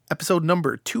episode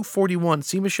number 241,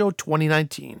 SEMA Show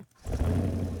 2019.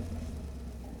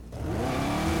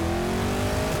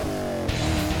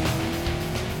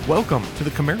 Welcome to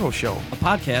the Camaro Show, a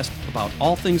podcast about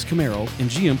all things Camaro and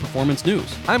GM Performance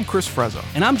News. I'm Chris Frezza.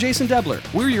 And I'm Jason Debler.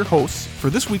 We're your hosts for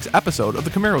this week's episode of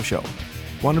the Camaro Show.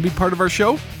 Want to be part of our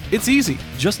show? It's easy.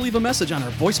 Just leave a message on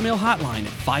our voicemail hotline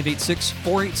at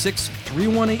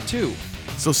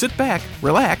 586-486-3182. So sit back,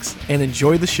 relax, and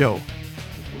enjoy the show.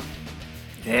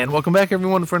 And welcome back,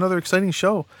 everyone, for another exciting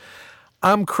show.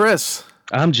 I'm Chris.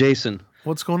 I'm Jason.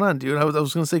 What's going on, dude? I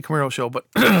was going to say Camaro Show, but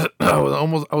I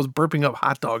was burping up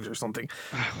hot dogs or something.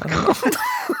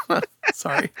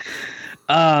 Sorry.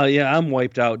 Yeah, I'm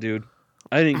wiped out, dude.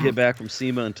 I didn't get back from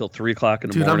SEMA until 3 o'clock in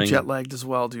the morning. Dude, I'm jet lagged as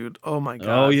well, dude. Oh, my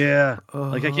God. Oh, yeah.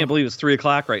 Like, I can't believe it's 3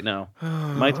 o'clock right now.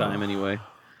 My time, anyway.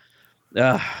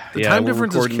 The time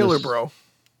difference is killer, bro.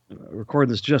 Recording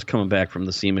this just coming back from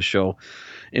the SEMA show.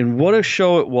 And what a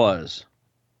show it was.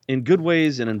 In good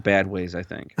ways and in bad ways, I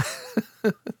think.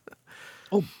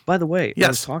 Oh, by the way, yes. I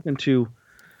was talking to...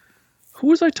 Who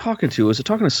was I talking to? Was I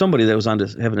talking to somebody that was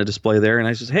having a display there? And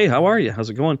I said, hey, how are you? How's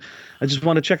it going? I just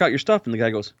want to check out your stuff. And the guy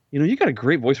goes, you got a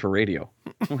great voice for radio.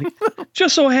 I'm like,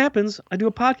 just so happens I do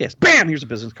a podcast. Bam! Here's a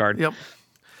business card. Yep.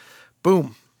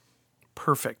 Boom.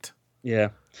 Perfect.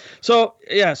 Yeah. So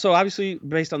obviously,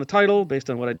 based on the title, based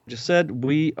on what I just said,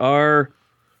 we are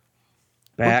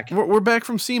back. We're back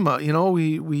from SEMA.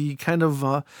 We kind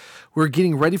of we're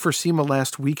getting ready for SEMA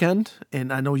last weekend.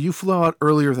 And I know you flew out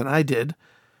earlier than I did.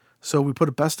 So we put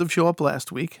a best of show up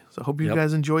last week. So I hope you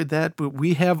guys enjoyed that. But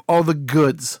we have all the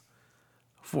goods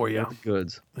for you. The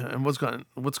goods. And what's going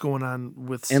on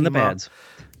with SEMA. And the bads.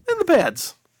 And the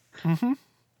bads. Mm-hmm.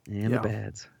 And the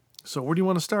bads. So where do you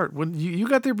want to start? When you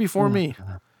got there before me.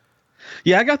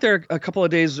 Yeah, I got there a couple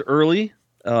of days early.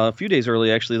 A few days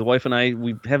early, actually. The wife and I,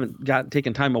 we haven't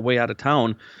taken time away out of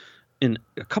town in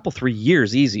a couple, 3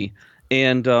 years easy.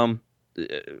 And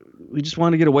we just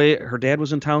wanted to get away. Her dad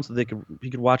was in town so he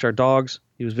could watch our dogs.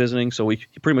 He was visiting, so he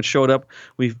pretty much showed up.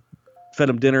 We fed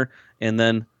him dinner, and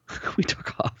then we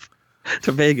took off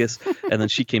to Vegas. And then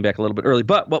she came back a little bit early.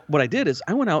 But what I did is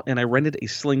I went out and I rented a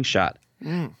slingshot.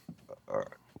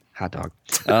 Hot dog.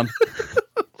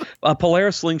 A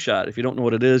Polaris slingshot. If you don't know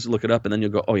what it is, look it up, and then you'll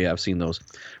go, oh, yeah, I've seen those.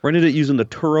 Rented it using the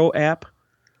Turo app,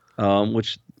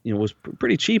 which was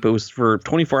pretty cheap. It was for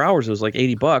 24 hours. It was like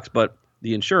 $80, but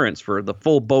the insurance for the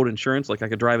full boat insurance, like I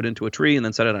could drive it into a tree and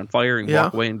then set it on fire and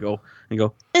walk away and go,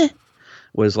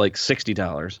 was like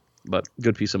 $60, but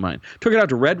good peace of mind. Took it out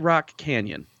to Red Rock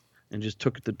Canyon and just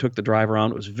took the drive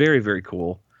around. It was very, very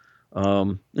cool.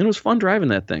 And it was fun driving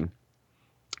that thing.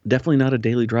 Definitely not a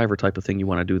daily driver type of thing you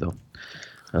want to do, though.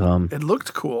 It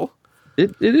looked cool.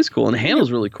 It is cool, and the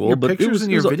handle's really cool. Your but pictures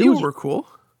and your video were cool.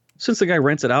 Since the guy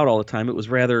rents it out all the time, it was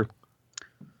rather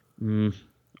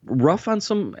rough on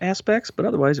some aspects, but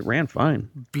otherwise it ran fine.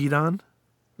 Beat on?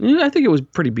 Yeah, I think it was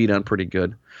pretty beat on pretty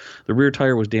good. The rear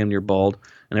tire was damn near bald,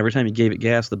 and every time you gave it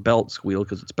gas, the belt squealed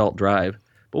because it's belt drive.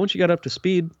 But once you got up to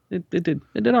speed, it did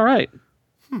all right.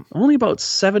 Only about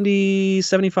 70,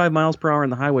 75 miles per hour on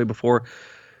the highway before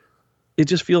it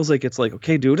just feels like it's like,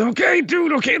 okay, dude,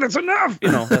 that's enough.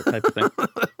 That type of thing.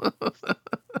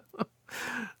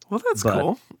 Well, that's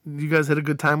cool. You guys had a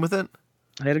good time with it?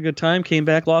 I had a good time, came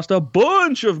back, lost a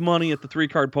bunch of money at the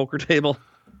 3-card poker table.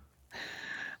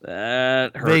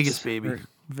 That hurts. Vegas, baby.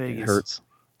 Vegas. It hurts.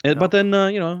 But then,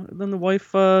 then the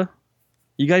wife, you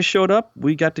guys showed up.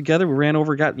 We got together. We ran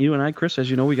over, you and I, Chris,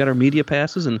 as you know, we got our media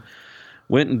passes and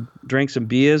went and drank some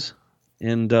beers.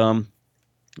 And the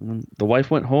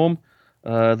wife went home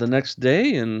the next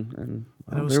day, and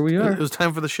there we are. It was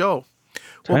time for the show.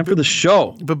 Time for the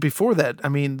show. But before that, I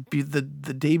mean, the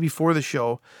day before the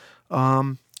show,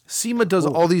 SEMA does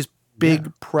all these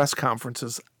big press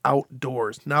conferences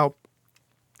outdoors. Now,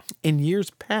 in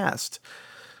years past,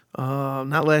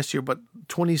 not last year, but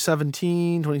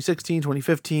 2017, 2016,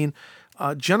 2015,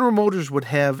 General Motors would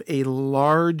have a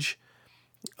large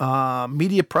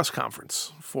media press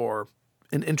conference for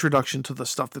an introduction to the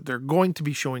stuff that they're going to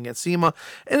be showing at SEMA.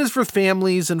 And it's for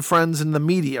families and friends and the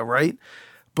media, right?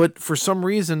 But for some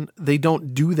reason, they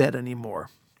don't do that anymore.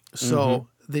 So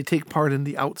they take part in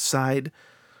the outside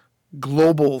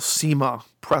global SEMA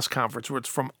press conference where it's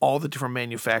from all the different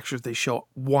manufacturers. They show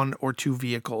 1 or 2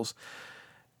 vehicles.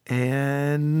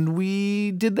 And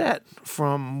we did that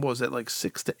from, what was it, like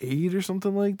 6 to 8 or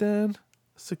something like that?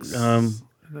 6.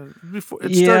 Before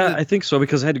it started. I think so,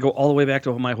 because I had to go all the way back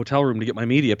to my hotel room to get my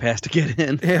media pass to get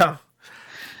in. Yeah.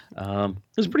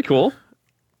 It was pretty cool.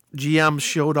 GM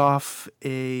showed off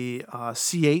a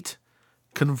C8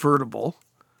 convertible.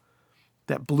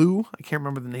 That blue, I can't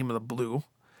remember the name of the blue.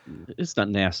 It's not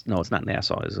No, it's not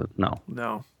Nassau, is it? No.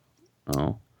 No.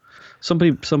 Oh.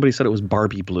 Somebody said it was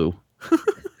Barbie blue.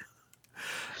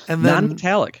 And then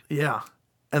non-metallic. Yeah.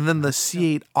 And then the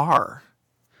C8R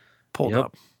pulled Yep.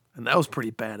 up. And that was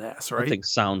pretty badass, right? That thing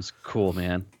sounds cool,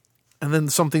 man. And then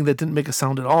something that didn't make a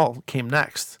sound at all came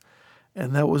next.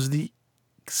 And that was the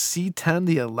C10,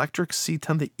 the electric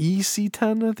C10, the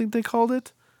EC10, I think they called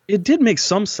it. It did make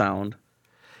some sound.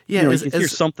 Yeah, you know, you could hear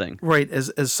something. Right.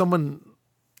 As someone,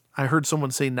 I heard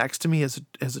someone say next to me as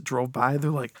it drove by,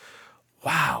 they're like,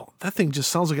 wow, that thing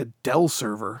just sounds like a Dell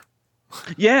server.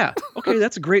 Yeah. Okay,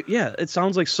 that's great. Yeah, it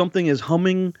sounds like something is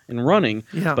humming and running,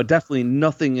 but definitely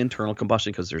nothing internal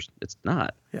combustion because it's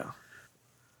not. Yeah.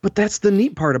 But that's the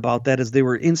neat part about that is they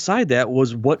were inside that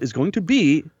was what is going to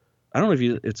be, I don't know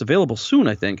if it's available soon,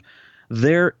 I think,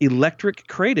 their electric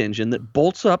crate engine that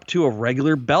bolts up to a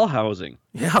regular bell housing.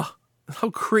 Yeah. How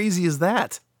crazy is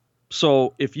that?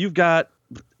 So if you got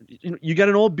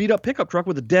an old beat up pickup truck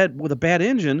with a bad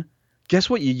engine, guess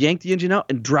what? You yank the engine out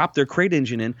and drop their crate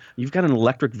engine in. You've got an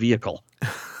electric vehicle.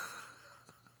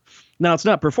 Now, it's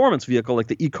not a performance vehicle like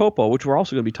the eCopo, which we're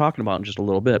also going to be talking about in just a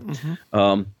little bit.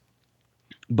 Mm-hmm.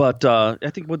 But I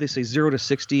think what they say 0 to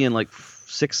 60 in like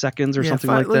 6 seconds or something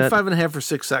like that. 5.5 or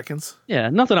 6 seconds. Yeah,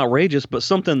 nothing outrageous, but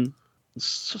something.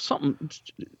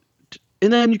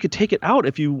 And then you could take it out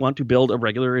if you want to build a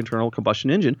regular internal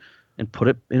combustion engine and put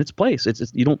it in its place.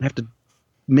 You don't have to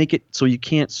make it so you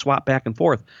can't swap back and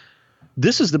forth.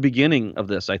 This is the beginning of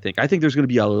this, I think. I think there's going to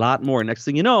be a lot more. Next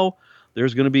thing you know,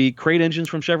 there's going to be crate engines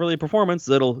from Chevrolet Performance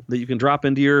that you can drop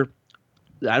into your,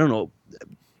 I don't know,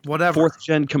 whatever 4th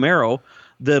gen Camaro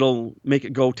that'll make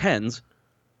it go 10s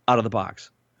out of the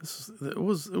box. It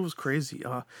was crazy.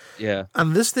 Yeah.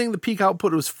 On this thing, the peak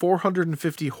output was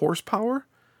 450 horsepower,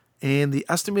 and the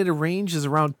estimated range is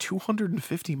around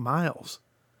 250 miles.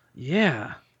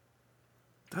 Yeah.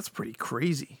 That's pretty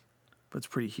crazy, but it's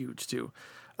pretty huge too.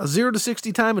 A 0 to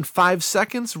 60 time in 5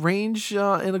 seconds, range in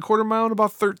a quarter mile in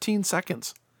about 13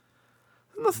 seconds.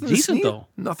 Nothing decent though.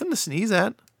 Nothing to sneeze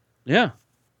at. Yeah.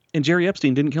 And Jerry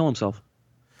Epstein didn't kill himself.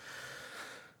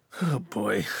 Oh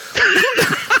boy.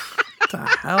 What the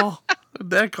hell? Where'd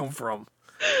that come from?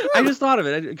 I just thought of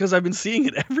it because I've been seeing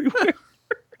it everywhere.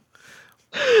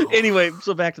 Anyway,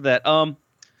 so back to that.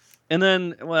 And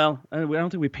then, well, I don't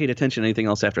think we paid attention to anything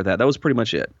else after that. That was pretty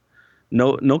much it.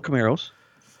 No Camaros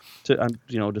to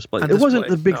display. It wasn't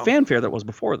the big fanfare that was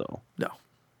before, though.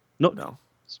 No.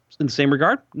 In the same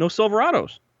regard, no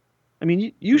Silverados. I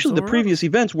mean, usually the previous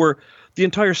events were the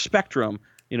entire spectrum.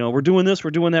 You know, we're doing this,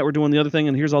 we're doing that, we're doing the other thing,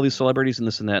 and here's all these celebrities and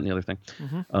this and that and the other thing.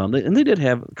 Mm-hmm. And they did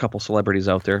have a couple celebrities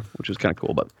out there, which was kind of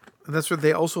cool. But and that's where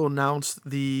they also announced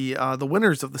the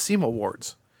winners of the Sema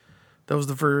Awards. That was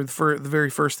the very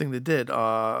first thing they did.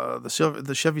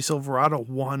 The Chevy Silverado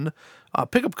won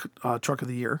pickup truck of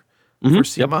the year for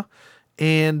Sema,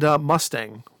 and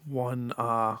Mustang won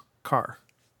car.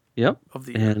 Of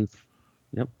the year.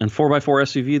 And 4x4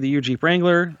 SUV of the year, Jeep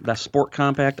Wrangler, Best Sport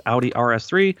Compact, Audi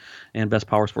RS3, and Best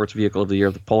Power Sports Vehicle of the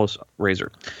year, the Polaris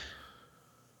Razor.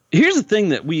 Here's the thing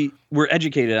that we were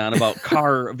educated on about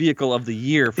car vehicle of the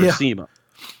year for SEMA.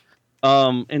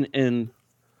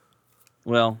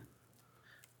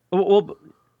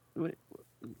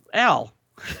 Al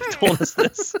told us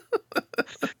this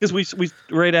because we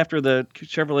right after the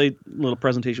Chevrolet little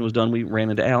presentation was done, we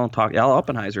ran into Al and talked. Al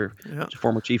Oppenheiser,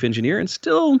 former chief engineer, and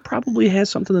still probably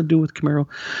has something to do with Camaro.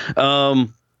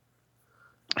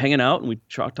 Hanging out, and we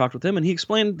talked with him, and he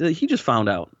explained that he just found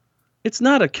out it's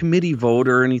not a committee vote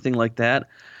or anything like that.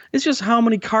 It's just how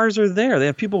many cars are there. They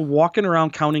have people walking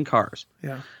around counting cars.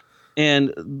 Yeah.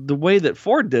 And the way that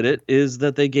Ford did it is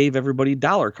that they gave everybody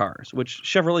dollar cars, which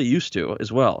Chevrolet used to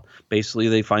as well. Basically,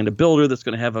 they find a builder that's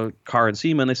going to have a car in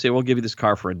SEMA, and they say, "We'll give you this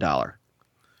car for $1."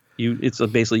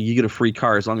 Basically you get a free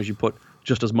car as long as you put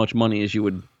just as much money as you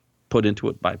would put into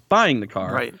it by buying the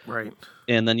car. Right.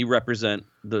 And then you represent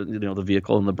the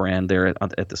vehicle and the brand there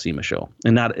at the SEMA show.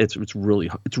 And it's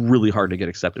really hard to get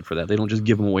accepted for that. They don't just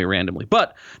give them away randomly,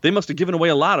 but they must have given away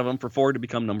a lot of them for Ford to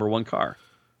become number one car.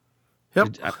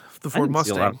 Yep, the Ford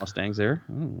Mustang. See a lot of Mustangs there.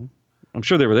 I'm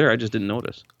sure they were there. I just didn't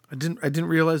notice. I didn't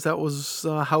realize that was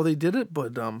how they did it.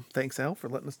 But thanks, Al, for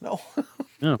letting us know.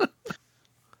 Yeah.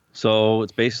 So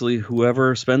it's basically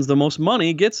whoever spends the most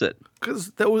money gets it.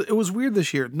 Because it was weird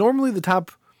this year. Normally the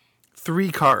top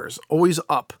 3 cars always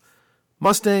up: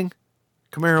 Mustang,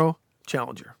 Camaro,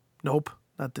 Challenger. Nope,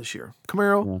 not this year.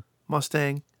 Camaro,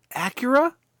 Mustang,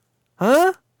 Acura,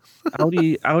 huh?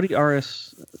 Audi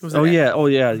RS.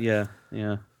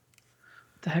 Yeah.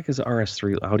 What the heck is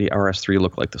RS3? Audi RS3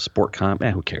 look like the sport comp?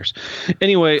 Who cares?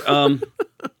 Anyway,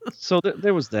 so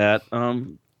there was that.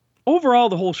 overall,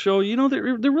 the whole show,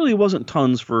 there really wasn't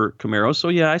tons for Camaros. So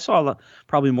yeah, I saw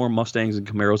probably more Mustangs than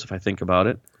Camaros if I think about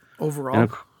it. Overall, And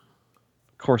of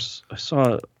course, I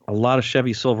saw a lot of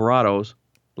Chevy Silverados,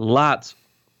 lots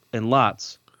and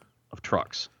lots of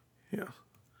trucks. Yeah.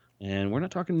 And we're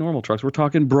not talking normal trucks. We're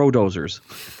talking brodozers.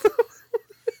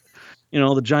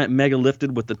 The giant mega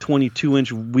lifted with the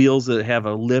 22-inch wheels that have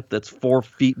a lip that's 4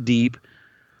 feet deep.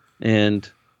 And,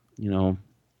 well,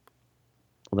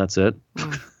 that's it.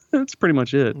 That's pretty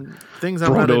much it. Things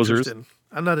I'm not interested in.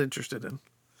 I'm not interested in.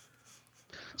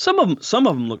 Some of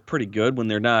them look pretty good when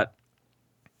they're not,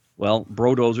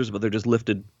 brodozers, but they're just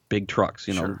lifted big trucks,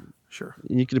 Sure.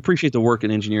 You can appreciate the work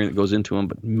and engineering that goes into them,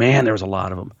 but man, there's a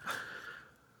lot of them.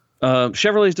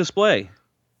 Chevrolet's display.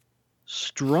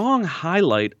 Strong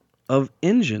highlight of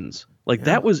engines.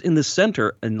 That was in the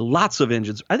center, and lots of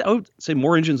engines. I would say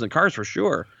more engines than cars for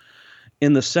sure.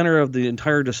 In the center of the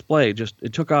entire display,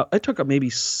 it took up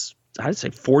maybe, I'd say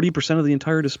 40% of the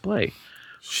entire display.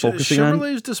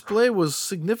 Chevrolet's display was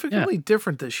significantly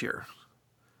different this year.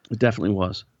 It definitely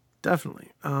was. Definitely.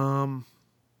 One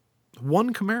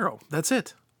Camaro. That's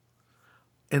it.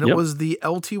 And it was the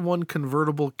LT1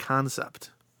 convertible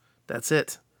concept. That's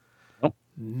it. Yep.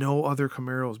 No other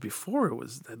Camaros before. It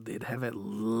was they'd have at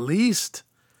least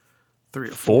 3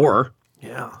 or 4.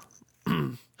 Yeah.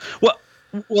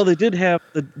 Well, they did have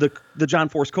the John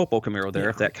Force Copo Camaro there,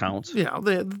 if that counts. Yeah,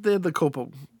 they had the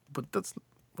Copo, but that's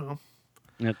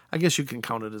Yep. I guess you can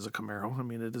count it as a Camaro. I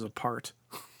mean, it is a part.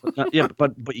 but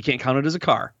you can't count it as a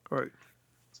car. Right.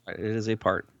 It is a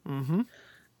part.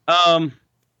 Mm-hmm.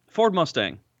 Ford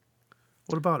Mustang.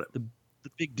 What about it? The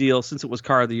big deal, since it was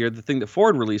car of the year, the thing that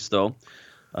Ford released, though,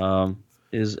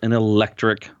 is an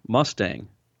electric Mustang.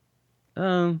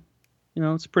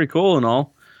 It's pretty cool and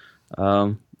all.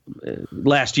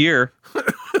 Last year,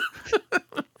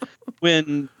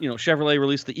 when Chevrolet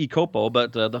released the E-Copo,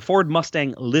 but the Ford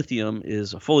Mustang Lithium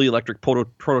is a fully electric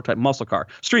prototype muscle car,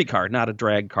 street car, not a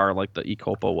drag car like the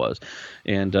E-Copo was.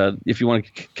 And if you want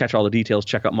to catch all the details,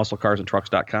 check out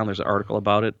musclecarsandtrucks.com. There's an article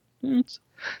about it. It's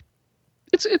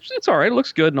all right. It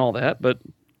looks good and all that, but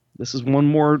this is one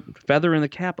more feather in the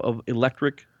cap of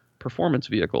electric performance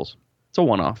vehicles. It's a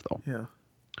one-off, though. Yeah.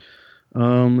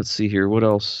 Let's see here. What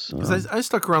else? I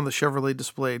stuck around the Chevrolet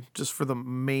display just for the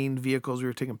main vehicles we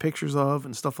were taking pictures of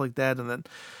and stuff like that. And then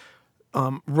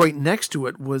right next to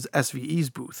it was SVE's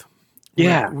booth.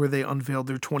 Where they unveiled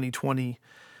their 2020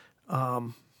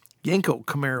 Yenko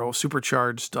Camaro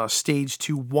supercharged Stage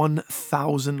 2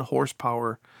 1,000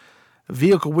 horsepower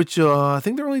vehicle, which I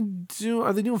think are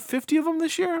they doing 50 of them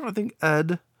this year? I think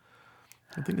Ed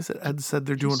said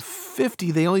they're doing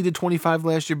 50. They only did 25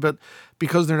 last year, but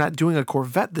because they're not doing a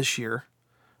Corvette this year,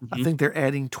 I think they're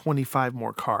adding 25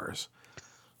 more cars.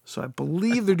 So I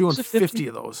believe they're doing 50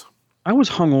 of those. I was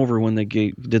hungover when they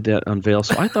did that unveil,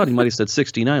 so I thought he might have said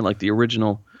 69, like the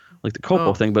original, like the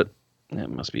Copo thing, but it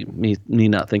must be me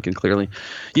not thinking clearly.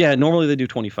 Yeah, normally they do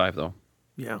 25, though.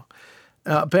 Yeah.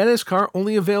 Badass car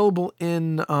only available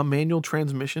in manual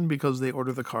transmission because they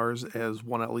order the cars as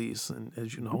 1LEs. And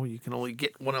as you know, you can only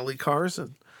get 1LE cars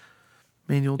and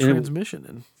manual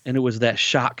transmission. And it was that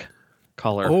shock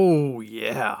color. Oh,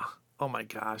 yeah. Oh, my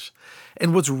gosh.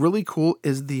 And what's really cool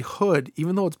is the hood,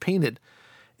 even though it's painted,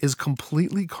 is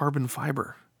completely carbon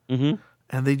fiber. Mm-hmm.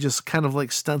 And they just kind of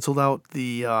like stenciled out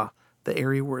the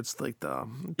area where it's like the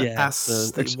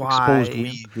S, the Y. Exposed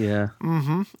weave, yeah.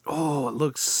 Mm-hmm. Oh, it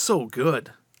looks so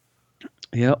good.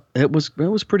 Yeah, it was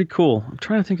pretty cool. I'm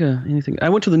trying to think of anything. I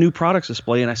went to the new products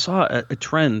display and I saw a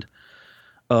trend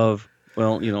of,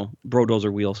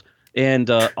 Brodozer wheels and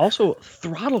also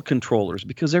throttle controllers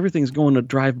because everything's going to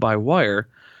drive-by-wire.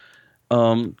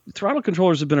 Throttle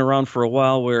controllers have been around for a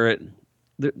while where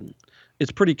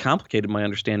it's pretty complicated, my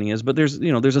understanding is, but there's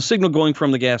a signal going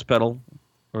from the gas pedal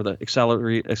or the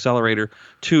accelerator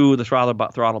to the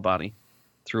throttle body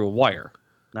through a wire,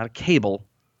 not a cable,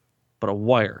 but a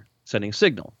wire sending a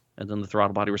signal, and then the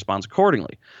throttle body responds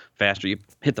accordingly. Faster you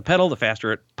hit the pedal, the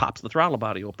faster it pops the throttle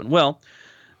body open. Well,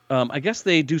 I guess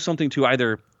they do something to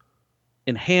either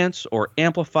enhance or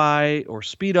amplify or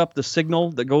speed up the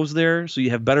signal that goes there so you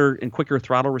have better and quicker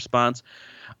throttle response.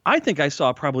 I think I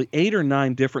saw probably 8 or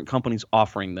 9 different companies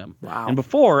offering them. Wow. And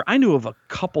before, I knew of a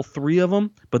couple, 3 of them,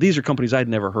 but these are companies I'd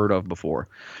never heard of before.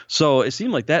 So it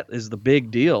seemed like that is the big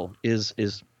deal, is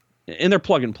in their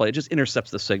plug and play. It just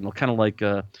intercepts the signal, kind of like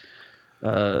a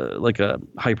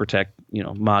Hypertech,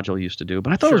 module used to do.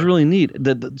 But I thought it was really neat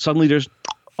that suddenly there's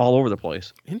all over the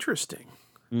place. Interesting.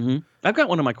 Mm-hmm. I've got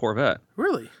one in my Corvette.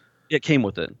 Really? It came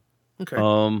with it.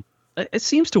 Okay. It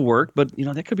seems to work, but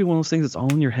that could be one of those things that's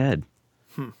all in your head.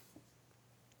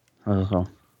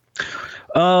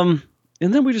 And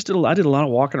then I did a lot of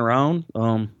walking around.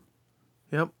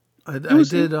 Yep. I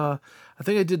did. I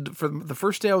think I did for the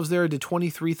first day I was there. I did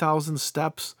 23,000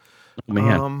 steps. Oh,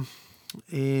 man.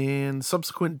 And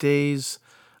subsequent days,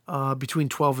 between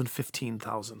 12 and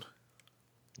 15,000.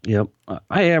 Yep.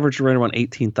 I averaged right around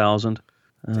 18,000.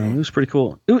 It was pretty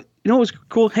cool. It was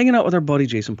cool hanging out with our buddy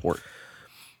Jason Port.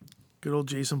 Good old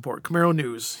Jason Port. Camaro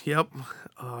News. Yep.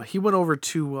 He went over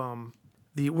to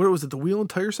the wheel and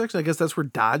tire section. I guess that's where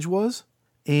Dodge was.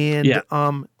 And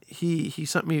he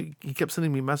sent me. He kept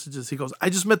sending me messages. He goes, "I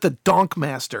just met the Donk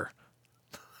Master."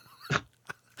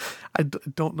 I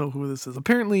don't know who this is.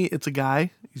 Apparently, it's a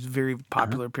guy. He's very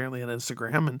popular. Apparently on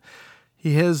Instagram, and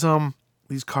he has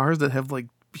these cars that have like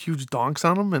huge donks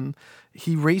on them, and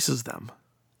he races them.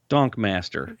 Donk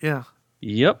Master. Yeah.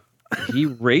 Yep. He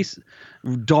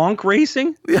donk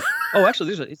racing. Yeah. Oh,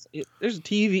 actually, there's a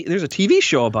TV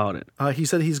show about it. He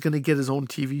said he's going to get his own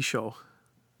TV show.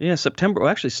 Yeah, September. Well,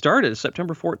 actually, started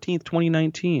September 14th,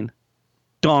 2019.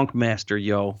 Donk Master,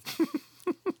 yo.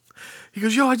 He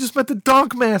goes, "Yo, I just met the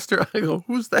Donk Master." I go,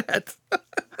 "Who's that?"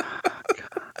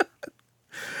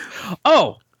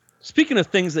 Oh, speaking of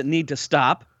things that need to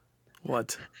stop.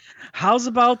 What? How's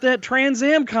about that Trans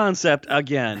Am concept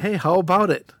again? Hey, how about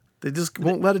it? They just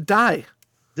won't let it die.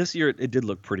 This year, it did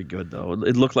look pretty good, though.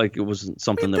 It looked like it wasn't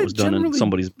something that was done in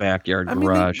somebody's backyard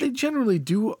garage. They generally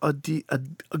do a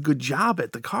good job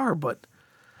at the car, but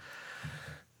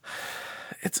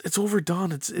it's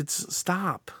overdone. It's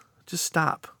stop. Just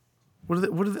stop. What are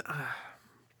the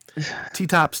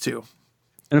T-tops too?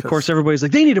 And of course, everybody's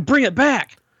like, they need to bring it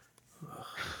back.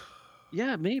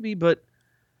 Yeah, maybe, but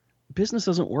business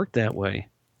doesn't work that way.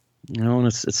 And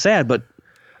it's sad, but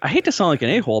I hate to sound like an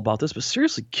a-hole about this, but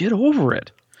seriously, get over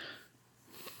it.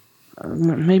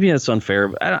 Maybe that's unfair,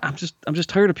 but I'm just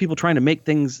tired of people trying to make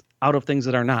things out of things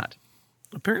that are not.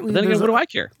 Apparently, but then again, what do I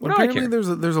care? Apparently, there's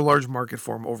a large market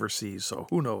for them overseas, so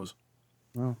who knows?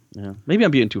 Well, yeah, maybe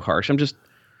I'm being too harsh.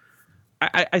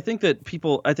 I think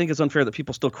it's unfair that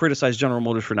people still criticize General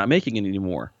Motors for not making it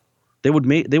anymore. They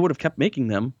would have kept making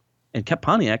them and kept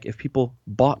Pontiac if people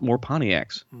bought more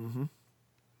Pontiacs. Mm-hmm.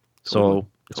 So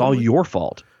it's all your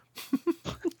fault.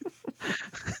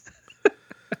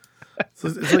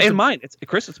 It's like and mine.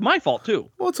 Chris, it's my fault too.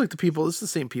 Well, it's like it's the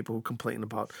same people who complain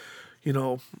about,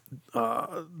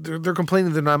 they're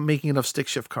complaining they're not making enough stick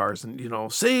shift cars and,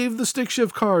 save the stick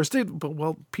shift cars.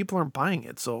 But people aren't buying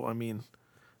it. So, I mean,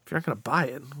 if you're not going to buy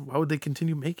it, why would they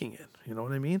continue making it? You know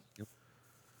what I mean?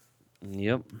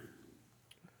 Yep.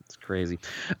 It's crazy.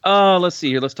 Let's see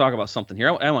here. Let's talk about something here.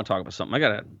 I want to talk about something. I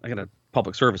got a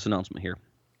public service announcement here.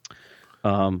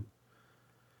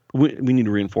 We need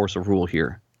to reinforce a rule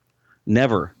here.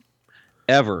 Never,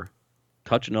 ever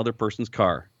touch another person's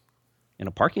car in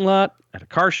a parking lot, at a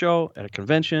car show, at a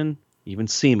convention, even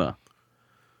SEMA.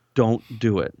 Don't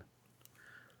do it.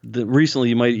 Recently,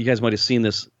 you guys might have seen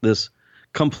this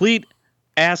complete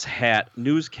asshat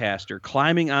newscaster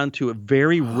climbing onto a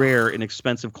very rare and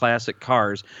expensive classic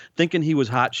cars, thinking he was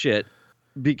hot shit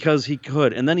because he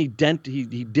could, and then he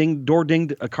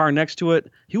dinged a car next to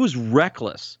it. He was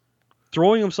reckless,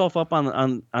 throwing himself up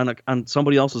on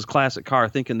somebody else's classic car,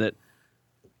 thinking that,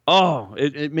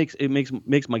 it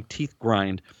makes my teeth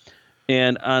grind.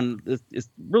 And it's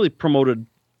really promoted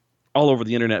all over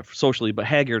the internet socially. But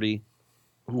Haggerty,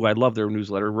 who I love their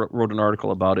newsletter, wrote an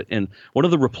article about it. And one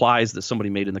of the replies that somebody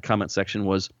made in the comment section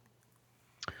was,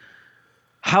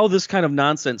 how this kind of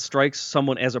nonsense strikes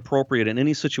someone as appropriate in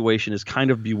any situation is kind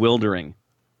of bewildering.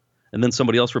 And then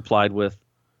somebody else replied with,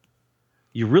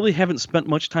 you really haven't spent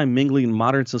much time mingling in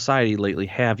modern society lately,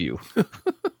 have you?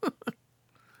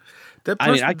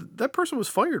 That person was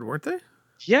fired, weren't they?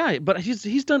 Yeah, but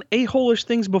he's done a-hole-ish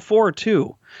things before,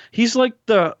 too. He's like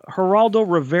the Geraldo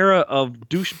Rivera of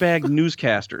douchebag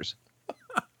newscasters.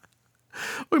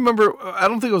 Remember, I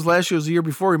don't think it was last year, it was the year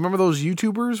before. Remember those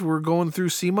YouTubers were going through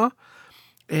SEMA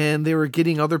and they were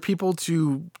getting other people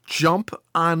to jump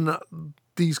on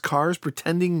these cars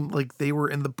pretending like they were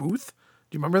in the booth?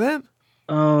 Do you remember that?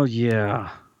 Oh, yeah.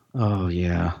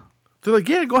 They're like,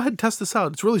 yeah, go ahead and test this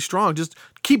out. It's really strong. Just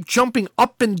keep jumping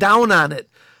up and down on it.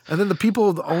 And then the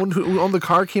people who owned the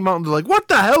car came out and they're like, what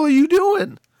the hell are you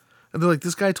doing? And they're like,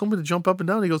 this guy told me to jump up and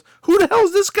down. And he goes, who the hell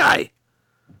is this guy?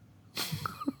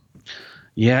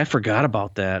 Yeah, I forgot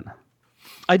about that.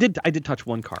 I did touch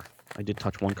one car. I did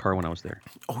touch one car when I was there.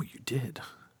 Oh, you did?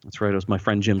 That's right. It was my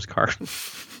friend Jim's car.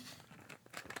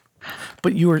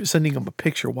 But you were sending him a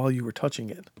picture while you were touching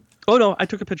it. Oh, no. I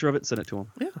took a picture of it and sent it to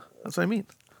him. Yeah, that's what I mean.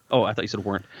 Oh, I thought you said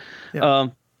weren't. Yeah.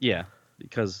 Yeah,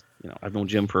 because I've known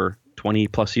Jim for 20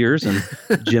 plus years, and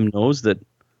Jim knows that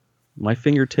My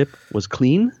fingertip was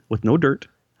clean with no dirt.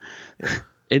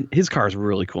 And his car is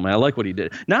really cool, man. I like what he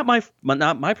did. Not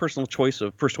my personal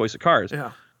first choice of cars.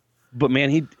 Yeah. But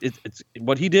man, it's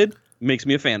what he did makes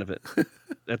me a fan of it.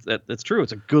 That's true.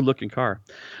 It's a good looking car.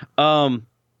 I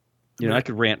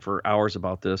could rant for hours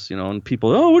about this, and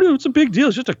people, it's a big deal.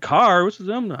 It's just a car.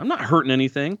 I'm not hurting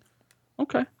anything.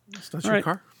 Okay. It's not your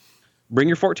car. Bring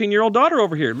your 14-year-old daughter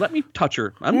over here. Let me touch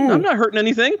her. I'm not hurting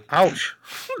anything. Ouch.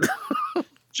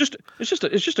 It's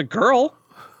just a girl.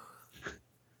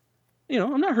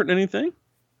 I'm not hurting anything.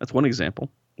 That's one example.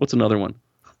 What's another one?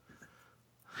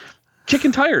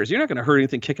 Kicking tires. You're not going to hurt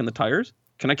anything kicking the tires.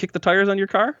 Can I kick the tires on your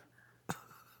car?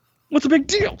 What's the big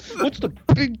deal? What's the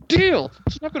big deal?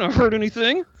 It's not going to hurt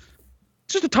anything.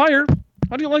 It's just a tire.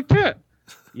 How do you like that?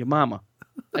 Your mama.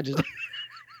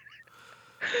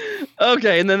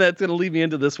 Okay, and then that's going to lead me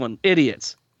into this one.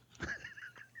 Idiots.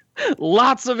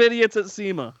 Lots of idiots at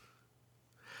SEMA.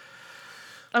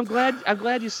 I'm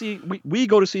glad you see. We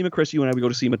go to SEMA, Chris. You and I, we go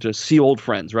to SEMA to see old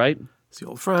friends, right? See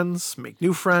old friends, make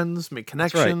new friends, make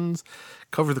connections,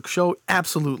 cover the show.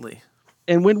 Absolutely.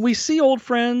 And when we see old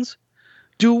friends,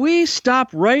 do we stop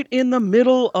right in the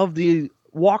middle of the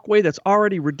walkway that's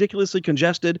already ridiculously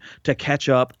congested to catch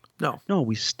up? No,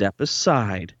 we step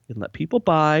aside and let people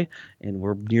by, and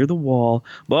we're near the wall.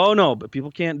 But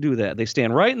people can't do that. They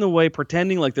stand right in the way,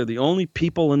 pretending like they're the only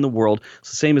people in the world.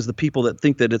 It's the same as the people that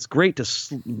think that it's great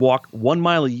to walk 1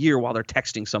 mile a year while they're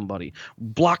texting somebody,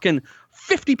 blocking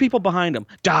 50 people behind them.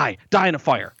 Die in a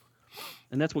fire.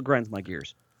 And that's what grinds my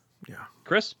gears. Yeah.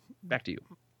 Chris, back to you.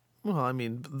 Well, I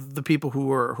mean, the people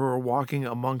who are walking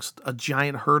amongst a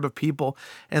giant herd of people,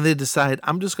 and they decide,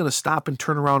 I'm just going to stop and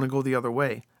turn around and go the other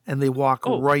way. And they walk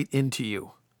right into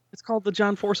you. It's called the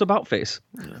John Force about face.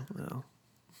 Yeah.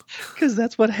 Because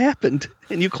that's what happened.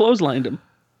 And you clotheslined him.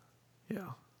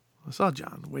 Yeah. I saw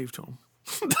John. Wave to him.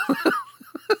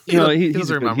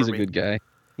 He's a good guy.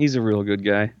 He's a real good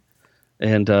guy.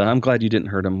 And I'm glad you didn't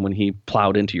hurt him when he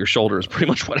plowed into your shoulder is pretty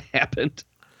much what happened.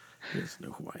 He doesn't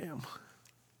know who I am.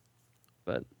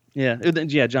 But yeah,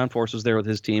 John Force was there with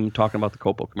his team talking about the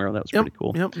Copo Camaro. That was pretty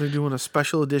cool. Yep, they're doing a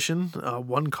special edition,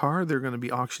 one car. They're going to be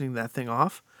auctioning that thing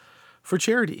off for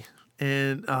charity.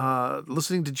 And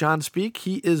listening to John speak,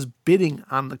 he is bidding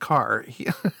on the car.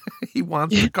 He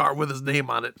wants the car with his name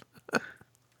on it.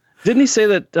 Didn't he say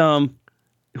that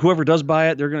whoever does buy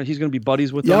it, he's going to be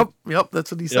buddies with them? Yep,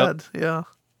 that's what he said. Yeah,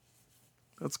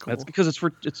 that's cool. That's because it's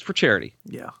for charity.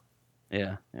 Yeah.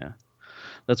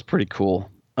 That's pretty cool.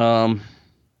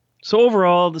 So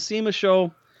overall, the SEMA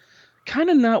show, kind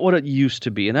of not what it used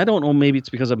to be. And I don't know, maybe it's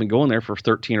because I've been going there for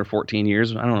 13 or 14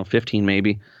 years. I don't know, 15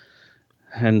 maybe.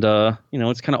 And,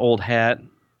 it's kind of old hat,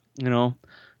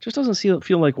 just doesn't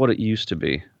feel like what it used to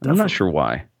be. I'm not sure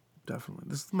why. Definitely.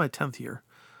 This is my 10th year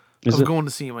of going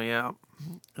to SEMA, yeah.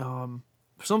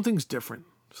 Something's different.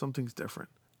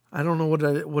 I don't know what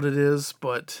it is,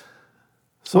 but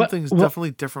something's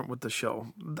definitely different with the show.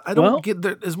 I don't get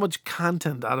there as much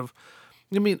content out of...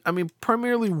 I mean,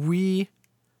 primarily we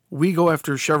go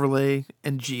after Chevrolet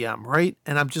and GM, right?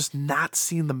 And I'm just not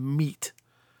seeing the meat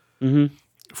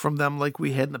from them like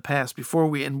we had in the past before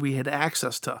we had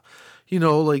access to,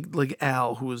 like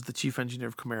Al, who was the chief engineer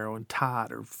of Camaro, and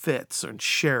Todd or Fitz and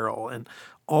Cheryl and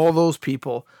all those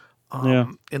people.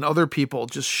 And other people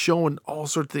just showing all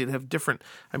sorts. They'd have different.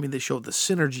 I mean, they showed the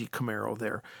Synergy Camaro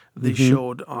there. They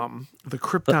showed the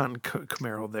Krypton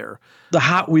Camaro there. The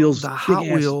Hot Wheels,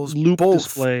 loop both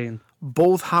display.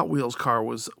 Both Hot Wheels car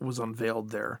was unveiled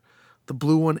there, the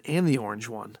blue one and the orange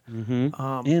one.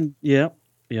 Yep.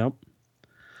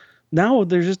 Now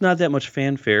there's just not that much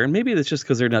fanfare, and maybe it's just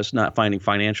because they're just not finding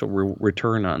financial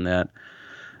return on that.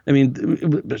 I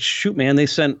mean, but shoot, man, they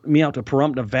sent me out to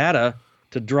Pahrump, Nevada,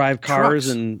 to drive cars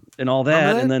and all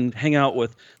that, and then hang out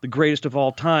with the greatest of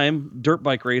all time dirt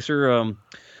bike racer.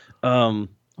 Oh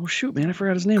shoot, man, I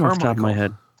forgot his name off the top of my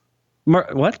head.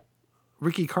 What?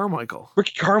 Ricky Carmichael.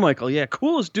 Ricky Carmichael, yeah,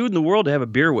 coolest dude in the world to have a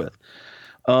beer with.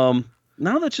 Now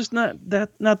that's just not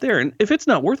there, and if it's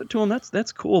not worth it to him,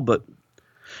 that's cool. But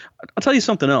I'll tell you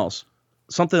something else.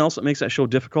 Something else that makes that show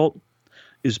difficult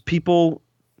is people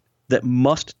that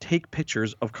must take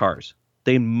pictures of cars.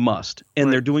 They must.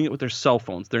 And they're doing it with their cell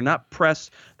phones. They're not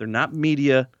press. They're not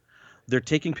media. They're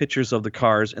taking pictures of the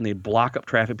cars, and they block up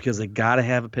traffic because they got to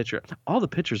have a picture. All the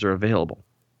pictures are available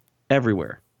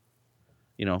everywhere.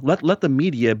 Let the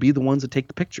media be the ones that take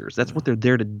the pictures. That's what they're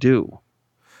there to do.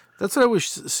 That's what I wish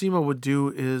SEMA would do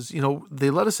is, they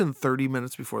let us in 30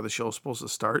 minutes before the show's supposed to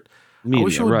start.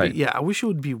 Media, I wish it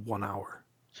would be 1 hour.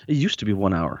 It used to be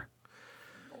 1 hour.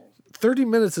 30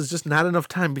 minutes is just not enough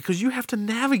time because you have to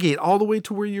navigate all the way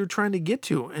to where you're trying to get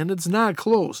to. And it's not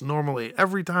close normally.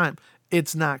 Every time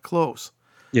it's not close.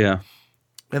 Yeah.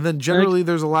 And then generally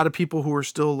there's a lot of people who are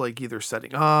still like either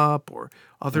setting up or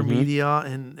other media.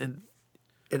 And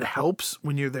it helps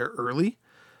when you're there early.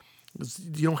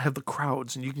 You don't have the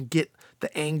crowds and you can get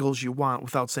the angles you want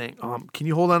without saying, can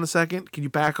you hold on a second? Can you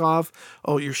back off?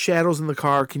 Oh, your shadow's in the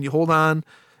car. Can you hold on?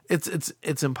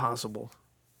 It's impossible.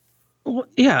 Well,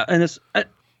 yeah, and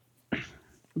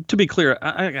to be clear,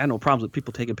 I got no problems with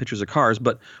people taking pictures of cars,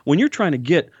 but when you're trying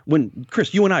to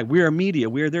Chris, you and I, we are media,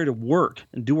 we are there to work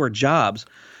and do our jobs,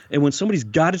 and when somebody's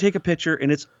got to take a picture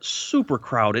and it's super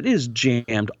crowded, it is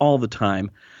jammed all the time,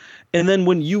 and then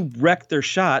when you wreck their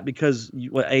shot because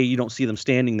A, you don't see them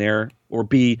standing there, or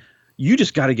B, you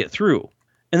just got to get through,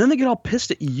 and then they get all pissed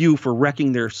at you for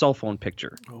wrecking their cell phone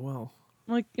picture. Oh, well.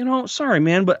 Like, sorry,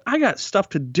 man, but I got stuff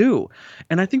to do.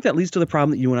 And I think that leads to the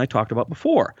problem that you and I talked about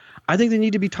before. I think they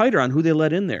need to be tighter on who they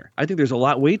let in there. I think there's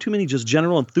way too many just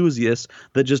general enthusiasts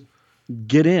that just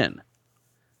get in.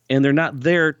 And they're not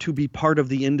there to be part of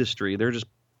the industry. They're just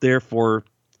there for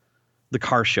the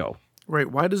car show.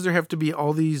 Right. Why does there have to be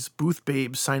all these booth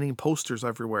babes signing posters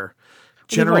everywhere?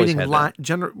 They're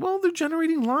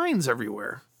generating lines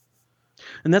everywhere.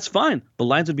 And that's fine. The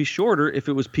lines would be shorter if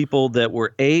it was people that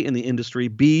were A, in the industry,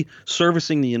 B,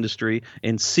 servicing the industry,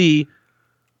 and C,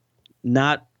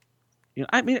 not,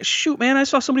 shoot, man, I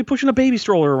saw somebody pushing a baby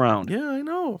stroller around. Yeah, I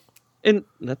know. And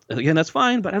that's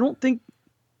fine, but I don't think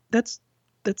that's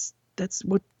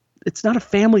what, it's not a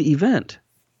family event.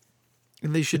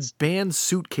 And they should ban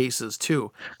suitcases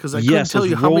too, because I couldn't tell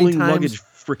you how many rolling times luggage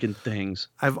freaking things.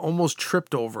 I've almost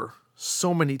tripped over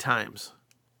so many times.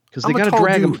 Because they got to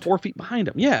drag them 4 feet behind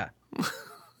them. Yeah.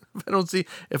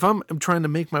 If I'm trying to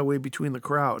make my way between the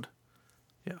crowd.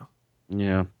 Yeah.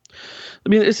 Yeah. I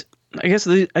mean, I guess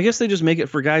they just make it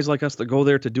for guys like us that go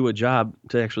there to do a job,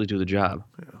 to actually do the job.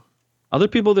 Yeah. Other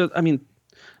people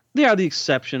they are the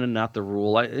exception and not the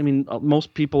rule.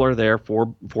 Most people are there for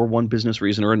one business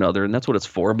reason or another, and that's what it's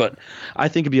for. But I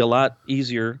think it'd be a lot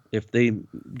easier if they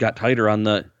got tighter on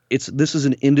this is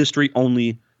an industry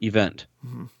only event.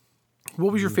 Mm-hmm.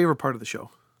 What was your favorite part of the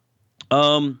show?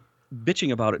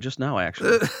 Bitching about it just now,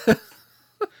 actually.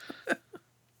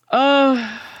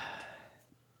 I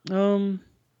don't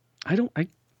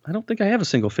think I have a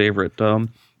single favorite.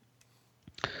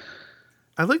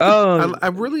 I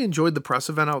really enjoyed the press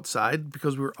event outside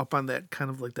because we were up on that kind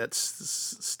of like that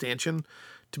stanchion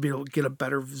to be able to get a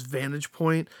better vantage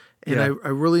point. And yeah. I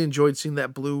really enjoyed seeing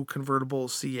that blue convertible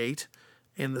C8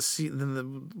 and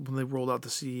when they rolled out the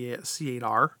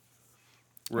C8R.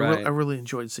 Right. I really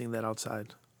enjoyed seeing that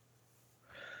outside.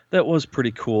 That was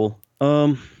pretty cool.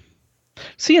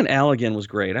 Seeing Al again was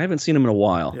great. I haven't seen him in a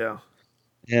while. Yeah.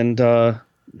 And I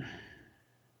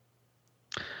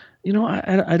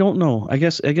don't know. I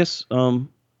guess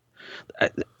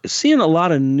seeing a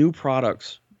lot of new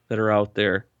products that are out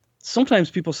there. Sometimes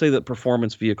people say that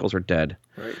performance vehicles are dead.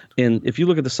 Right. And if you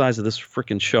look at the size of this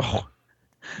freaking show,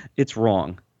 it's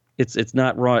wrong. It's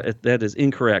not wrong. That is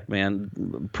incorrect,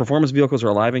 man. Performance vehicles are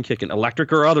alive and kicking,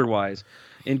 electric or otherwise.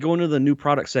 And going to the new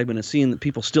product segment and seeing that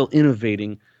people still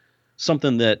innovating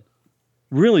something that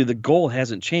really the goal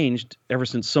hasn't changed ever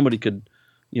since somebody could,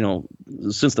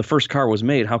 since the first car was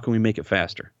made. How can we make it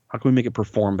faster? How can we make it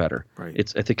perform better?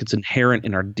 Right. I think it's inherent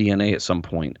in our DNA at some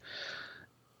point.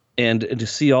 And to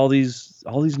see all these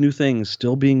new things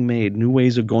still being made, new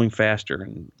ways of going faster,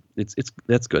 and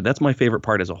that's good. That's my favorite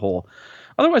part as a whole.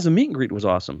 Otherwise, the meet and greet was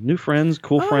awesome. New friends,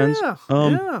 cool friends. Yeah.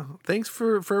 Yeah. Thanks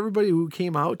for everybody who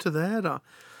came out to that.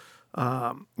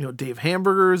 Dave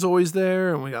Hamburger is always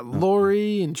there, and we got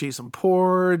Lori and Jason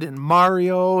Pord and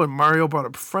Mario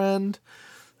brought a friend.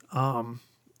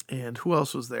 And who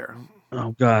else was there?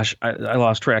 Oh gosh, I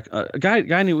lost track. A guy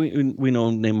we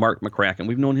know named Mark McCracken.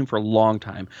 We've known him for a long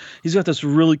time. He's got this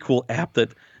really cool app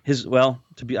that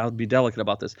I'll be delicate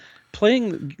about this.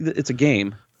 It's a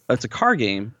game. It's a car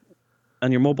game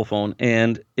on your mobile phone,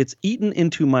 and it's eaten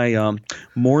into my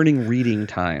morning reading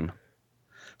time.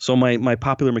 So my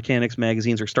Popular Mechanics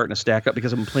magazines are starting to stack up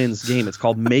because I've been playing this game. It's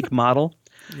called Make Model,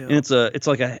 yeah. And it's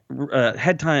like a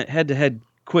head-to-head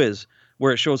quiz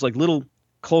where it shows like little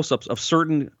close-ups of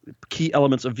certain key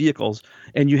elements of vehicles,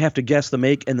 and you have to guess the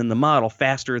make and then the model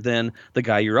faster than the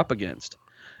guy you're up against.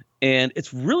 And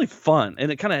it's really fun,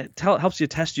 and it kind of helps you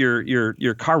test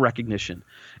your car recognition.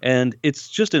 And it's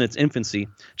just in its infancy.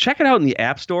 Check it out in the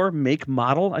App Store. Make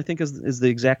Model, I think, is the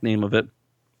exact name of it.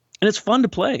 And it's fun to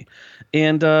play.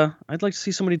 And I'd like to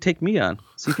see somebody take me on.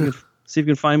 See if you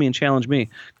can find me and challenge me,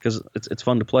 because it's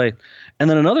fun to play. And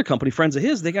then another company, friends of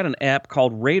his, they got an app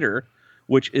called Raider,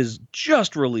 which is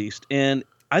just released. And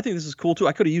I think this is cool too.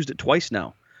 I could have used it twice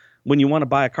now. When you want to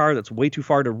buy a car that's way too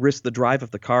far to risk the drive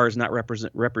if the car is not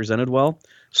represented well.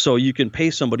 So you can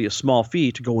pay somebody a small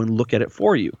fee to go and look at it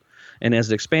for you. And as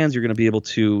it expands, you're going to be able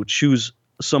to choose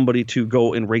somebody to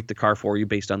go and rate the car for you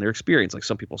based on their experience. Like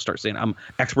some people start saying, I'm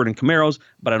expert in Camaros,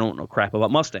 but I don't know crap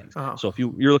about Mustangs. Oh. So if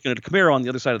you're looking at a Camaro on the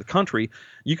other side of the country,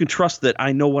 you can trust that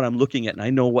I know what I'm looking at and I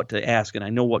know what to ask and I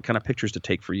know what kind of pictures to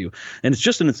take for you. And it's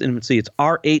just in its infancy. It's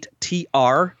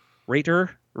R8TR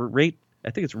rate.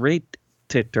 I think it's rate.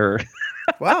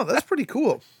 Wow, that's pretty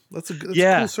cool. That's a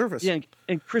cool service. Yeah,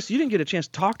 and Chris, you didn't get a chance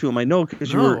to talk to him. I know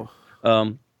because you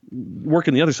were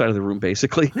working the other side of the room,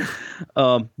 basically.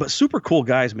 But super cool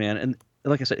guys, man. And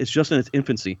like I said, it's just in its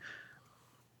infancy.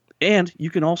 And you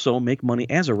can also make money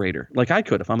as a rater, like I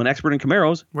could if I'm an expert in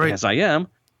Camaros, as I am.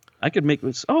 I could make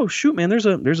this. Oh shoot, man! There's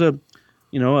a a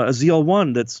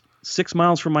ZL1 that's 6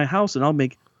 miles from my house, and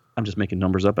I'm just making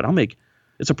numbers up, but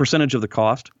it's a percentage of the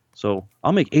cost. So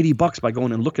I'll make $80 by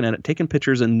going and looking at it, taking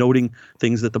pictures and noting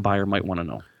things that the buyer might want to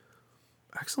know.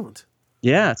 Excellent.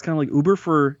 Yeah, it's kind of like Uber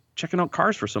for checking out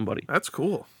cars for somebody. That's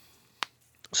cool.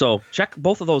 So check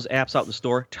both of those apps out in the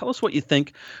store. Tell us what you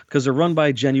think because they're run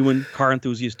by genuine car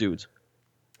enthusiast dudes.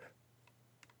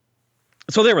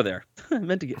 So they were there.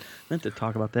 meant to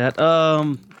talk about that.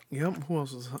 Yep. Who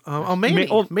else was? Manny.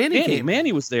 Manny came.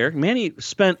 Manny was there. Manny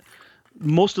spent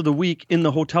most of the week in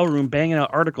the hotel room banging out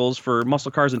articles for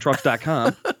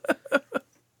musclecarsandtrucks.com.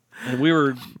 And we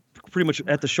were pretty much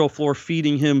at the show floor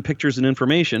feeding him pictures and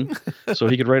information so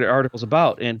he could write articles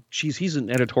about. And he's an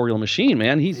editorial machine,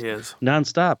 man. He is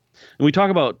nonstop. And we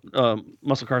talk about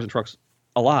Muscle Cars and Trucks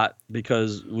a lot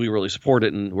because we really support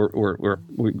it and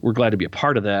we're glad to be a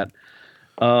part of that.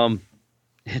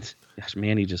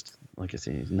 Manny just, like I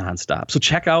say, he's nonstop. So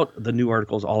check out the new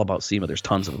articles all about SEMA. There's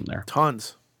tons of them there.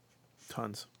 Tons.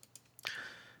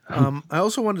 I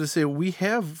also wanted to say we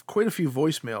have quite a few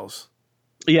voicemails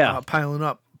piling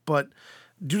up, but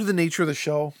due to the nature of the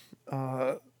show,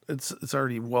 it's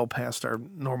already well past our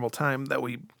normal time that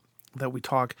we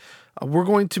talk. We're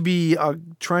going to be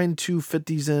trying to fit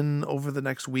these in over the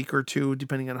next week or two,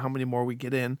 depending on how many more we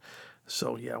get in.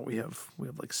 So yeah, we have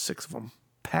like 6 of them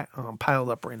piled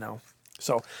up right now.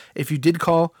 So if you did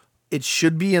call, it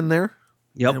should be in there.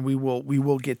 Yep, and we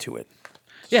will get to it.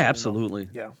 Yeah, absolutely.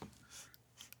 Yeah.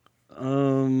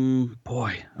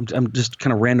 Boy, I'm just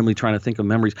kind of randomly trying to think of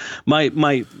memories. My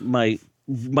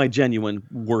genuine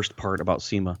worst part about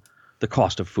SEMA, the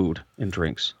cost of food and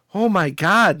drinks. Oh my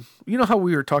God! You know how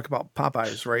we were talking about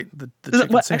Popeyes, right? The chicken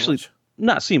sandwich. Actually,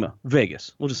 not SEMA,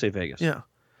 Vegas. We'll just say Vegas. Yeah.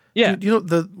 Yeah.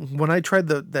 Dude, when I tried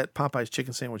that Popeyes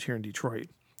chicken sandwich here in Detroit,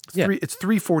 it's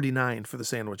 $3.49 for the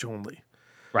sandwich only.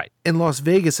 Right. In Las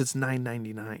Vegas, it's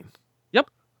 $9.99. Yep.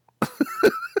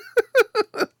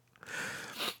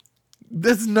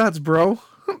 That's nuts, bro.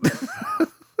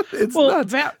 It's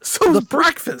nuts. So the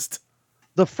breakfast.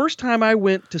 The first time I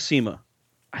went to SEMA,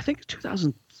 I think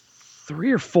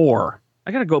 2003 or 4.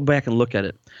 I got to go back and look at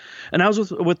it. And I was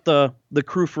with the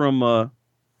crew from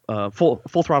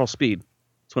Full Throttle Speed.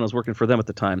 That's when I was working for them at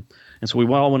the time. And so we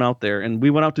all went out there, and we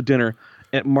went out to dinner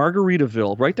at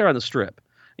Margaritaville, right there on the Strip.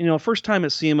 First time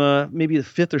at SEMA, maybe the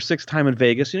 5th or 6th time in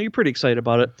Vegas. You're pretty excited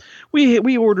about it.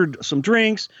 We ordered some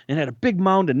drinks and had a big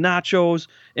mound of nachos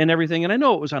and everything. And I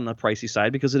know it was on the pricey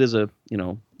side because it is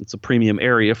it's a premium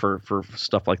area for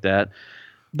stuff like that.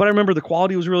 But I remember the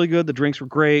quality was really good. The drinks were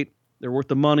great. They're worth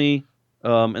the money.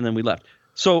 And then we left.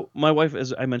 So my wife,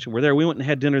 as I mentioned, were there. We went and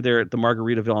had dinner there at the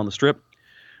Margaritaville on the Strip.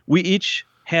 We each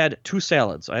had 2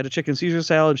 salads. I had a chicken Caesar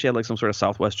salad. She had like some sort of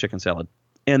Southwest chicken salad.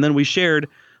 And then we shared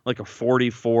like a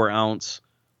 44-ounce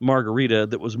margarita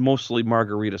that was mostly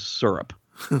margarita syrup.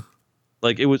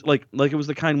 Like it was like it was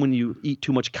the kind when you eat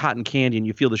too much cotton candy and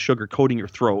you feel the sugar coating your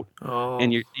throat,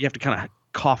 and you have to kind of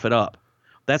cough it up.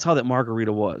 That's how that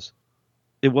margarita was.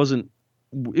 It wasn't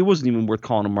even worth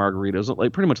calling a margarita. It was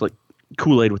like pretty much like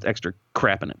Kool-Aid with extra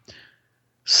crap in it.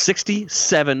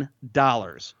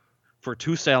 $67 for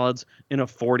 2 salads in a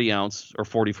 40-ounce or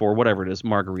 44, whatever it is,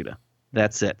 margarita.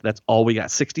 That's it. That's all we got.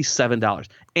 $67.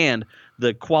 And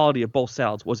the quality of both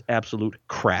salads was absolute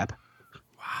crap.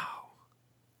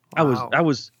 Wow. I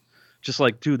was just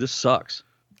like, dude, this sucks.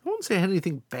 I wouldn't say I had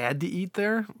anything bad to eat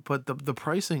there, but the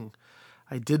pricing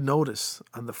I did notice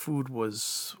on the food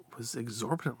was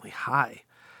exorbitantly high.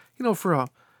 For a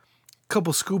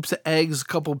couple scoops of eggs, a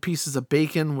couple pieces of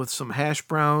bacon with some hash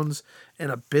browns and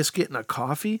a biscuit and a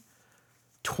coffee,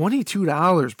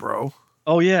 $22, bro.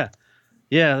 Oh yeah.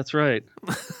 Yeah, that's right.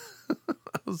 I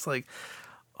was like,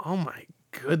 oh my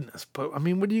goodness. But I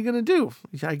mean, what are you going to do?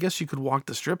 I guess you could walk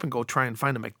the Strip and go try and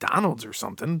find a McDonald's or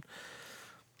something.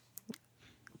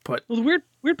 But well, the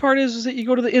weird part is that you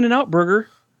go to the In-N-Out Burger,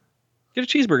 get a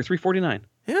cheeseburger, $3.49.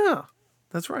 yeah,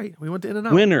 that's right. We went to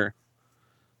In-N-Out. Winner.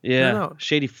 Yeah, In-N-Out.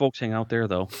 shady folks hang out there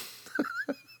though.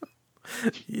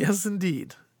 Yes,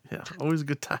 indeed. Yeah, always a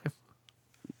good time.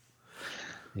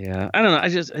 Yeah, I don't know.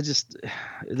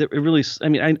 It really. I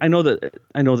mean, I know that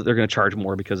they're going to charge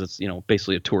more because it's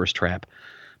basically a tourist trap.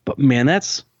 But man,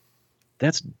 that's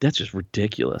just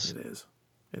ridiculous. It is.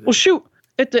 Well, shoot,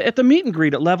 at the meet and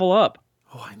greet at Level Up.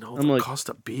 Oh, I know. I'm The like, cost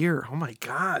of beer. Oh my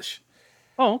gosh.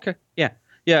 oh, okay, yeah.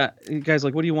 The guy's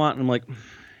like, what do you want? And I'm like,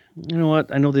 you know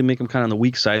what? I know they make them kind of on the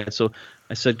weak side, so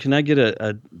I said, can I get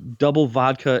a double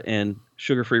vodka and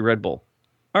sugar-free Red Bull?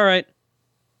 All right.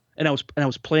 And I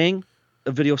was playing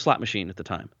a video slot machine at the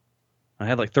time. I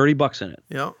had like $30 in it.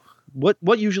 Yeah.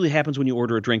 What usually happens when you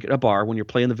order a drink at a bar when you're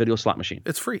playing the video slot machine?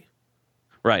 It's free.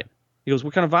 Right. He goes,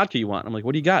 what kind of vodka you want? I'm like,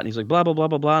 what do you got? And he's like, blah, blah, blah,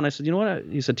 blah, blah. And I said, you know what?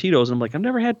 He said Tito's. And I'm like, I've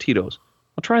never had Tito's.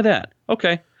 I'll try that.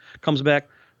 Okay. Comes back.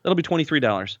 That'll be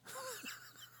 $23.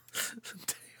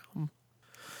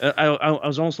 Damn. I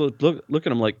was almost looking at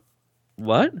him like,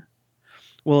 what?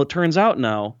 Well, it turns out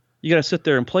now you got to sit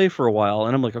there and play for a while.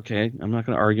 And I'm like, okay, I'm not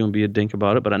going to argue and be a dink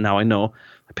about it. But now I know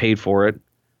I paid for it.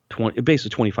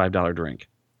 Basically $25 drink.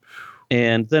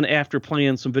 And then after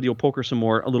playing some video poker some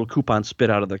more, a little coupon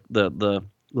spit out of the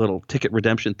little ticket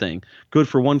redemption thing. Good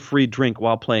for one free drink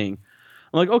while playing.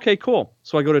 I'm like, okay, cool.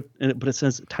 So I go to, but it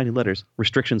says tiny letters,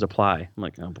 restrictions apply. I'm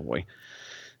like, oh boy.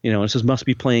 It says must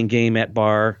be playing game at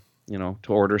bar, to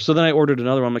order. So then I ordered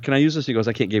another one. I'm like, can I use this? He goes,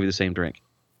 I can't give you the same drink.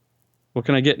 What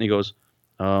can I get? And he goes,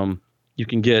 you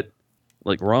can get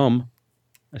like rum.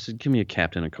 I said, give me a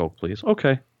Captain and Coke, please.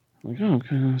 Okay. I'm like, oh,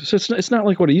 okay. So it's not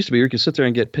like what it used to be where you can sit there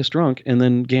and get pissed drunk and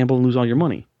then gamble and lose all your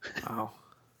money. Wow.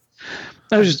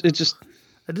 I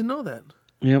didn't know that.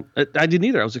 Yeah, I didn't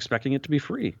either. I was expecting it to be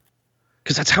free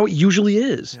because that's how it usually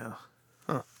is. Yeah.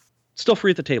 Huh. Still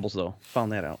free at the tables, though.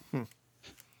 Found that out.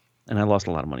 And I lost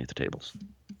a lot of money at the tables.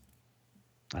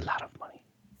 A lot of money.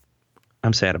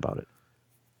 I'm sad about it.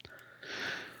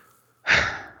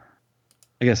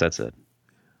 I guess that's it.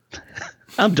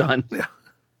 I'm done. Yeah.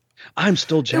 I'm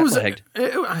still jet lagged.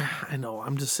 I know.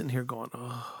 I'm just sitting here going,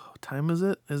 oh, what time is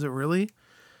it? Is it really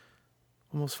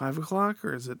almost 5 o'clock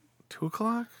or is it 2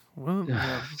 o'clock? Well,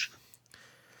 yeah.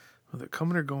 They're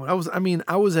coming or going.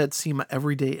 I was at Sema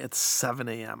every day at 7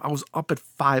 a.m. I was up at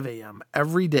 5 a.m.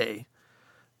 every day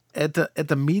at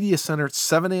the media center at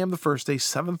 7 a.m. the first day,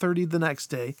 7:30 the next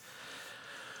day.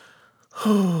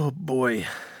 Oh boy.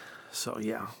 So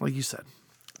yeah, like you said,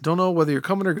 don't know whether you're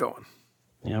coming or going.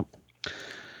 Yep.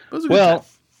 Well,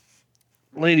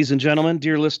 ladies and gentlemen,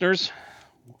 dear listeners,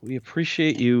 we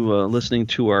appreciate you listening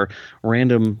to our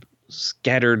random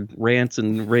scattered rants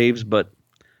and raves, but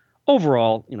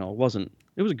overall, it was a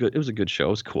good show. It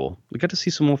was cool. We got to see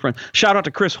some more friends. Shout out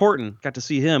to Chris Horton. Got to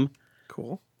see him.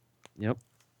 Cool. Yep.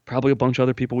 Probably a bunch of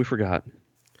other people we forgot.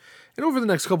 And over the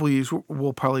next couple of years,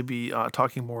 we'll probably be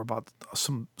talking more about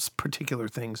some particular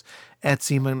things at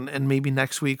Sema, and maybe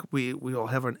next week we'll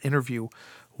have an interview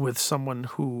with someone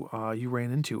who you ran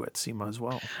into at Sema as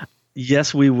well.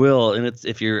 Yes, we will. And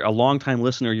if you're a longtime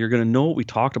listener, you're going to know what we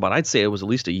talked about. I'd say it was at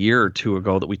least a year or two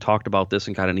ago that we talked about this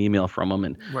and got an email from him.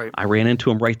 And right. I ran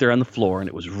into him right there on the floor, and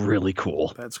it was really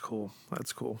cool. That's cool.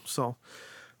 So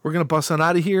we're going to bust on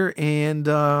out of here, and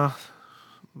I'm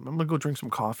going to go drink some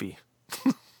coffee.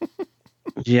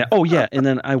 Yeah. Oh, yeah. And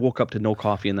then I woke up to no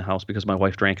coffee in the house because my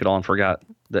wife drank it all and forgot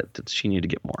that she needed to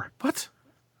get more. What?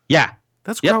 Yeah.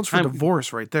 That's grounds for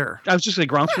divorce right there. I was just saying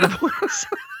grounds for divorce.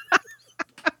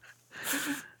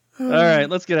 All right,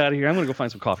 let's get out of here. I'm going to go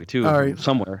find some coffee, too, all right.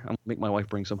 somewhere. I'm going to make my wife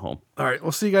bring some home. All right,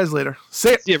 we'll see you guys later.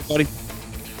 See you, everybody.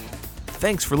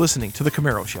 Thanks for listening to The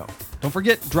Camaro Show. Don't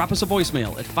forget, drop us a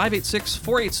voicemail at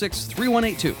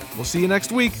 586-486-3182. We'll see you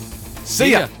next week.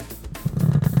 See ya.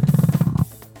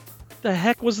 The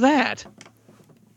heck was that?